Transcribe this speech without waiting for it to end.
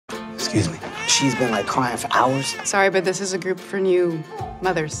Excuse me. She's been like crying for hours. Sorry, but this is a group for new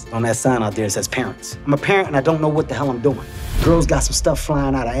mothers. On that sign out there, it says parents. I'm a parent and I don't know what the hell I'm doing. Girl's got some stuff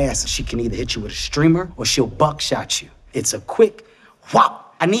flying out her ass and she can either hit you with a streamer or she'll buckshot you. It's a quick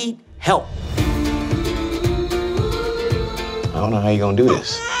whop. I need help. I don't know how you're gonna do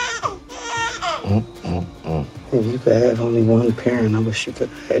this. If you could have only one parent, I wish you could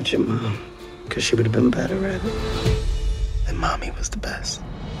have had your mom. Because she would have been better at it. And mommy was the best.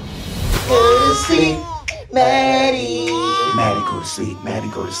 Go to sleep, Maddie. Maddie, go to sleep. Maddie,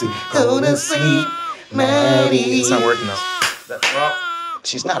 go to sleep. Go to sleep, Maddie. It's not working though.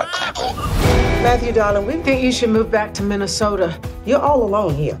 She's not a clapper. Matthew, darling, we think you should move back to Minnesota. You're all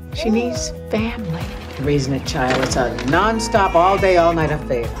alone here. She needs family. Raising a child, it's a non-stop, all-day, all-night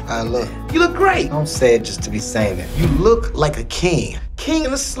affair. Look. You look great. Don't say it just to be saying it. You look like a king. King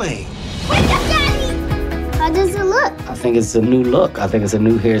in a sling. Wake up, Daddy! How does it look? I think it's a new look. I think it's a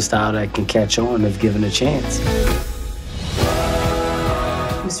new hairstyle that can catch on if given a chance.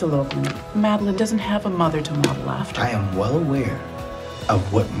 Mr. Logan, Madeline doesn't have a mother to model after. I am well aware of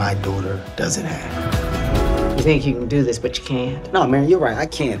what my daughter doesn't have. You think you can do this, but you can't. No, Mary, you're right. I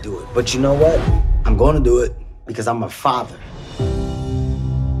can't do it. But you know what? I'm going to do it because I'm a father.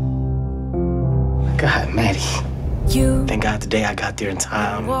 God, Maddie. Thank God today I got there in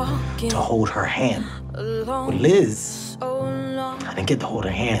time to hold her hand. With Liz, I didn't get to hold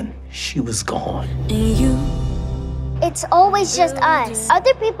her hand. She was gone. It's always just us.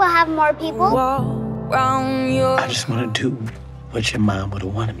 Other people have more people. I just want to do what your mom would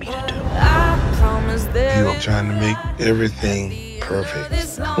have wanted me to do. You're trying to make everything perfect.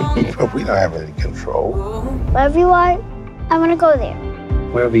 But we don't have any control. Wherever you are, I want to go there.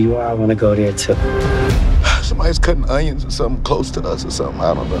 Wherever you are, I want to go there too. Somebody's cutting onions or something close to us or something.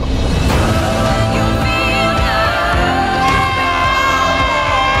 I don't know.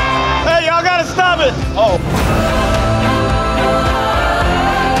 Hey, y'all gotta stop it! Oh.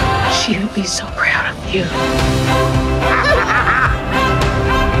 She would be so proud of you.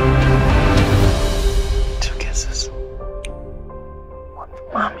 Two kisses. One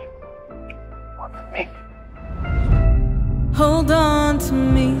for mommy. One for me. Hold on to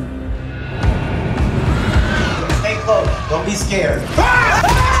me. Stay close. Don't be scared.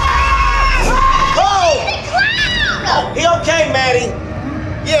 Oh! He okay, Maddie?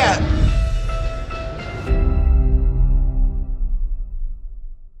 Yeah.